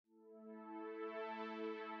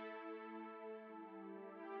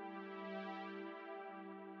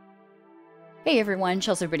Hey everyone,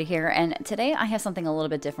 𝘿𝙁𝙉 here, and today I have something a little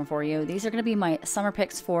bit different for you. These are going to be my summer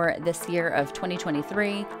picks for this year of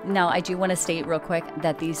 2023. Now, I do want to state real quick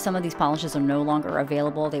that some of these polishes are no longer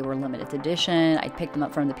available. They were limited edition. I picked them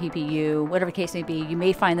up from the PPU, whatever the case may be. You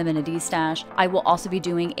may find them in a D-stash. I will also be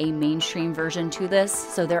doing a mainstream version to this,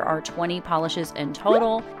 so there are 20 polishes in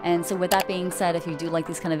total. And so with that being said, if you do like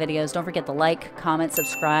these kind of videos, don't forget to like, comment,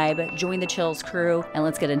 subscribe, join the Chills crew, and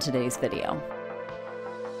let's get into today's video.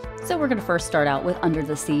 So we're going to first start out with Under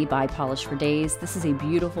the Sea by Polish for Days. This is a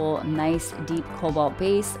beautiful, nice, deep cobalt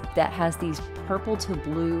base that has these purple to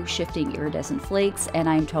blue shifting iridescent flakes, and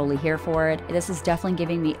I'm totally here for it. This is definitely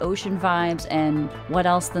giving me ocean vibes, and what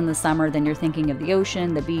else than the summer? Then you're thinking of the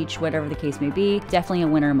ocean, the beach, whatever the case may be. Definitely a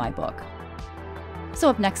winner in my book. So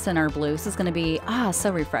up next in our blue, this is going to be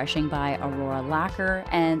So Refreshing by Aurora Lacquer,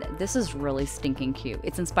 and this is really stinking cute.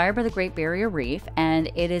 It's inspired by the Great Barrier Reef, and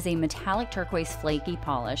it is a metallic turquoise flaky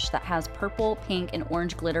polish that has purple, pink, and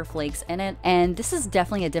orange glitter flakes in it, and this is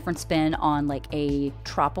definitely a different spin on like a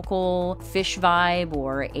tropical fish vibe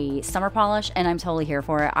or a summer polish, and I'm totally here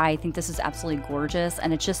for it. I think this is absolutely gorgeous,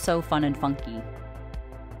 and it's just so fun and funky.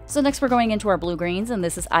 So next we're going into our blue greens, and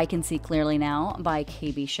this is I Can See Clearly Now by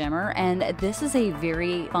KBShimmer, and this is a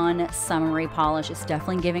very fun summery polish. It's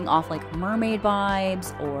definitely giving off like mermaid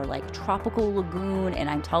vibes or like tropical lagoon, and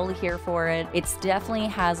I'm totally here for it. It's definitely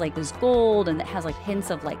has like this gold, and it has like hints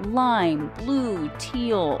of like lime, blue,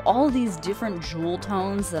 teal, all of these different jewel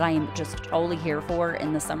tones that I am just totally here for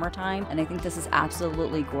in the summertime, and I think this is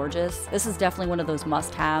absolutely gorgeous. This is definitely one of those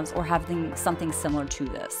must-haves or having something similar to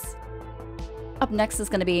this. Up next is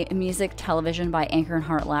going to be Music Television by Anchor &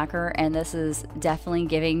 Heart Lacquer, and this is definitely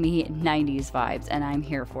giving me 90s vibes, and I'm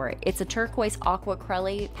here for it. It's a turquoise aqua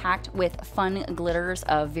acrylic packed with fun glitters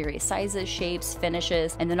of various sizes, shapes,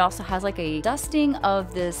 finishes, and then also has like a dusting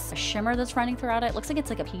of this shimmer that's running throughout it. It looks like it's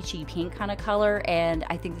like a peachy pink kind of color, and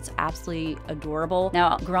I think it's absolutely adorable.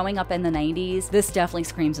 Now, growing up in the 90s, this definitely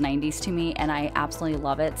screams 90s to me, and I absolutely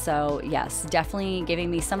love it. So yes, definitely giving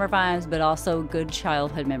me summer vibes, but also good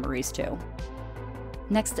childhood memories too.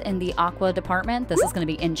 Next in the aqua department, this is going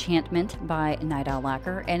to be Enchant-Mint by 𝚠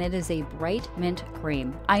Lacquer, and it is a bright mint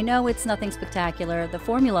cream. I know it's nothing spectacular. The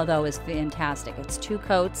formula though is fantastic. It's 2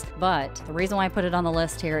 coats, but the reason why I put it on the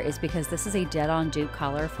list here is because this is a dead-on dupe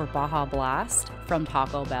color for Baja Blast from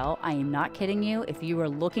Taco Bell. I am not kidding you. If you are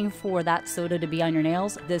looking for that soda to be on your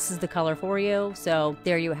nails, this is the color for you. So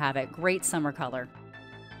there you have it. Great summer color.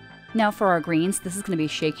 Now for our greens, this is going to be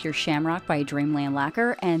Shake Your Shamrock by Dreamland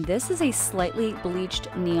Lacquer, and this is a slightly bleached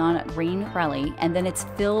neon green acrylic, and then it's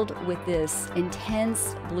filled with this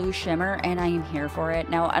intense blue shimmer, and I am here for it.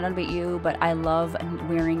 Now, I don't know about you, but I love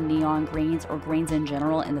wearing neon greens or greens in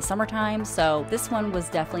general in the summertime, so this one was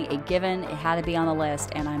definitely a given. It had to be on the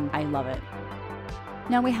list, and I love it.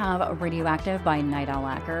 Now we have Radioactive by 𝚠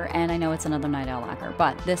Lacquer, and I know it's another 𝚠 Lacquer,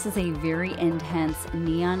 but this is a very intense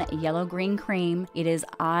neon yellow-green cream. It is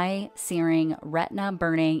eye-searing,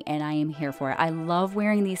 retina-burning, and I am here for it. I love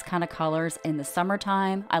wearing these kind of colors in the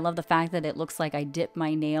summertime. I love the fact that it looks like I dip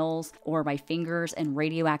my nails or my fingers in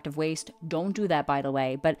radioactive waste. Don't do that, by the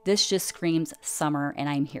way, but this just screams summer, and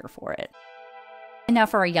I'm here for it. And now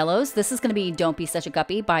for our yellows, this is going to be Don't Be Such a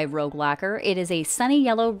Guppy by Rogue Lacquer. It is a sunny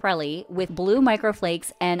yellow relic with blue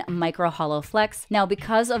microflakes and micro hollow flecks. Now,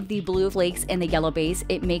 because of the blue flakes and the yellow base,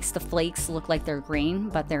 it makes the flakes look like they're green,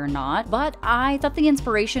 but they're not. But I thought the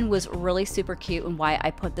inspiration was really super cute, and why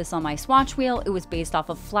I put this on my swatch wheel. It was based off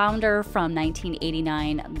of Flounder from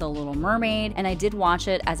 1989, The Little Mermaid, and I did watch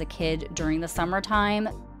it as a kid during the summertime.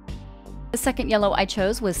 The second yellow I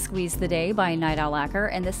chose was Squeeze the Day by 𝚠 Lacquer,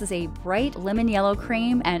 and this is a bright lemon yellow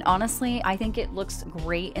cream, and honestly, I think it looks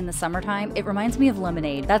great in the summertime. It reminds me of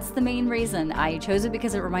lemonade. That's the main reason I chose it,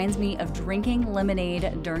 because it reminds me of drinking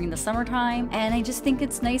lemonade during the summertime, and I just think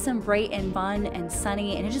it's nice and bright and fun and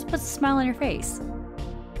sunny, and it just puts a smile on your face.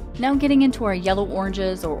 Now getting into our yellow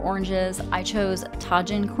oranges or oranges, I chose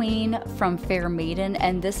Tajin Queen from Fair Maiden,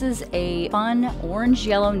 and this is a fun orange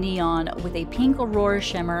yellow neon with a pink aurora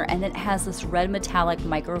shimmer, and it has this red metallic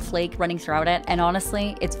microflake running throughout it, and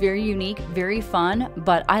honestly, it's very unique, very fun,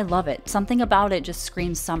 but I love it. Something about it just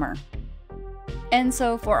screams summer. And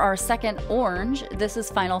so for our second orange, this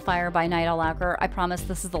is Final Fire by 𝚠 Lacquer. I promise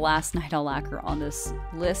this is the last 𝚠 Lacquer on this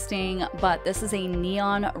listing, but this is a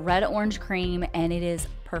neon red-orange cream, and it is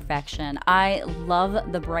perfection. I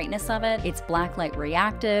love the brightness of it. It's black light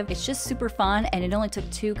reactive. It's just super fun, and it only took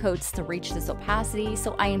 2 coats to reach this opacity,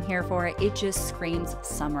 so I am here for it. It just screams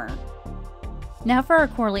summer. Now for our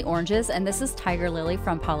Corally oranges, and this is Tiger Lily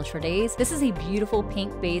from Polish for Days. This is a beautiful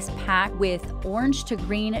pink-based pack with orange to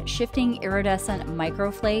green shifting iridescent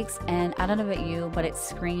microflakes, and I don't know about you, but it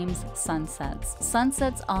screams sunsets.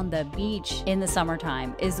 Sunsets on the beach in the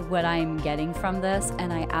summertime is what I'm getting from this,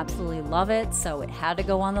 and I absolutely love it, so it had to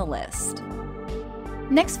go on the list.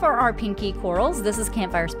 Next for our pinky corals, this is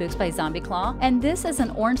Campfire Spooks by Zombie Claw, and this is an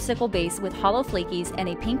orange sickle base with hollow flakies and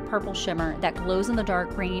a pink-purple shimmer that glows in the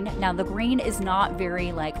dark green. Now the green is not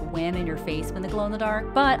very like wham in your face when they glow in the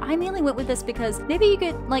dark, but I mainly went with this because maybe you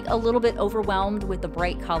get like a little bit overwhelmed with the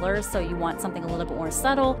bright colors, so you want something a little bit more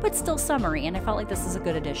subtle, but still summery, and I felt like this is a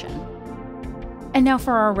good addition. And now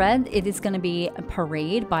for our red, it is going to be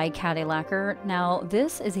Parade by Caddy Lacquer. Now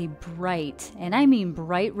this is a bright, and I mean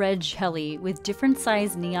bright red jelly with different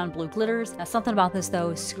size neon blue glitters. Now something about this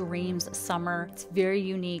though screams summer. It's very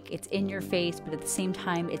unique, it's in your face, but at the same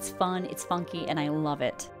time it's fun, it's funky, and I love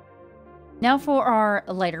it. Now for our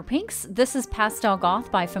lighter pinks, this is Pastel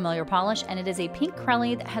Goth by Familiar Polish, and it is a pink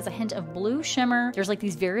crelly that has a hint of blue shimmer. There's like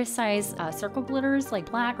these various size circle glitters like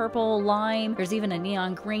black, purple, lime. There's even a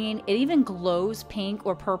neon green. It even glows pink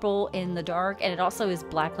or purple in the dark, and it also is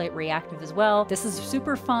blacklight reactive as well. This is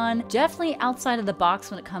super fun, definitely outside of the box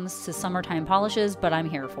when it comes to summertime polishes, but I'm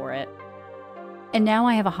here for it. And now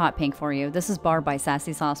I have a hot pink for you. This is Barb by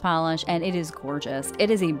Sassy Sauce Polish, and it is gorgeous.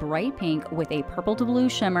 It is a bright pink with a purple to blue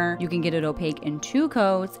shimmer. You can get it opaque in 2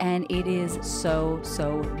 coats, and it is so,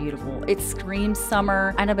 so beautiful. It screams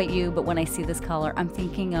summer. I don't know about you, but when I see this color, I'm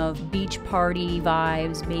thinking of beach party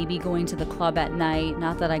vibes, maybe going to the club at night.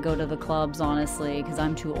 Not that I go to the clubs, honestly, because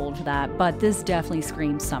I'm too old for that, but this definitely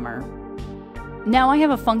screams summer. Now I have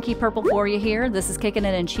a funky purple for you here. This is Kicking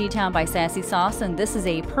It in Chi-Town by Sassy Sauce, and this is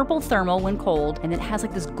a purple thermal when cold, and it has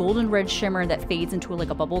like this golden red shimmer that fades into like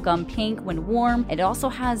a bubblegum pink when warm. It also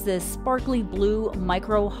has this sparkly blue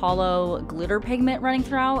micro hollow glitter pigment running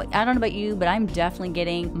throughout. I don't know about you, but I'm definitely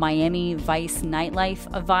getting Miami Vice nightlife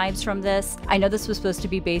vibes from this. I know this was supposed to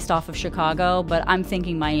be based off of Chicago, but I'm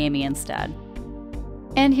thinking Miami instead.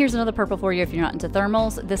 And here's another purple for you if you're not into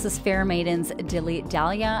thermals. This is Fair Maiden's Dilly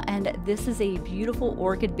Dahlia, and this is a beautiful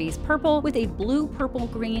orchid-based purple with a blue, purple,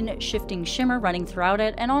 green shifting shimmer running throughout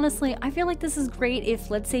it. And honestly, I feel like this is great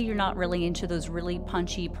if, let's say, you're not really into those really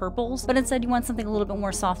punchy purples, but instead you want something a little bit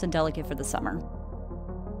more soft and delicate for the summer.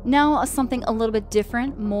 Now something a little bit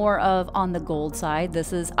different, more of on the gold side.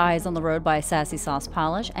 This is Eyes on the Road by Sassy Sauce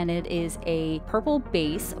Polish, and it is a purple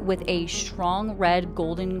base with a strong red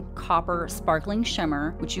golden copper sparkling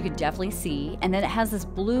shimmer, which you could definitely see. And then it has this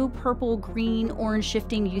blue, purple, green, orange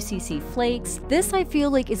shifting UCC flakes. This I feel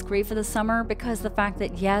like is great for the summer because the fact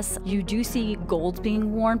that yes, you do see golds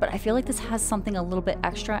being worn, but I feel like this has something a little bit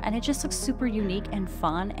extra, and it just looks super unique and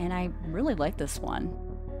fun, and I really like this one.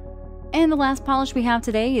 And the last polish we have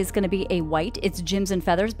today is going to be a white. It's Gems and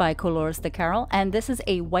Feathers by Colores de Carol, and this is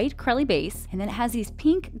a white crelly base, and then it has these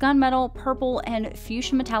pink, gunmetal, purple, and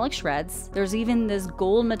fuchsia metallic shreds. There's even this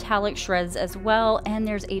gold metallic shreds as well, and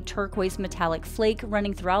there's a turquoise metallic flake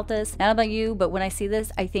running throughout this. Not about you, but when I see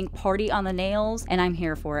this, I think party on the nails, and I'm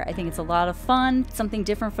here for it. I think it's a lot of fun, something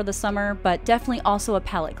different for the summer, but definitely also a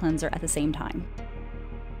palette cleanser at the same time.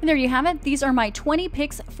 And there you have it. These are my 20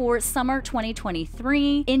 picks for summer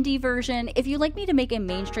 2023 indie version. If you'd like me to make a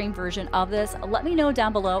mainstream version of this, let me know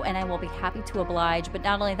down below and I will be happy to oblige. But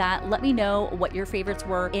not only that, let me know what your favorites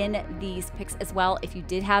were in these picks as well. If you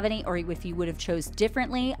did have any, or if you would have chose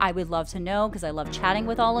differently, I would love to know because I love chatting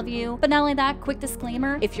with all of you. But not only that, quick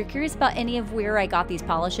disclaimer, if you're curious about any of where I got these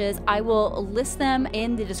polishes, I will list them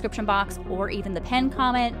in the description box or even the pinned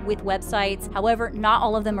comment with websites. However, not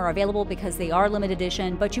all of them are available because they are limited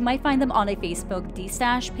edition, but you might find them on a Facebook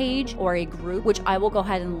D-Stash page or a group, which I will go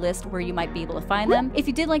ahead and list where you might be able to find them. If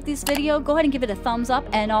you did like this video, go ahead and give it a thumbs up,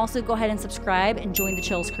 and also go ahead and subscribe and join the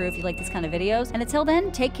Chills crew if you like these kind of videos. And until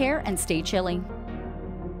then, take care and stay chilly.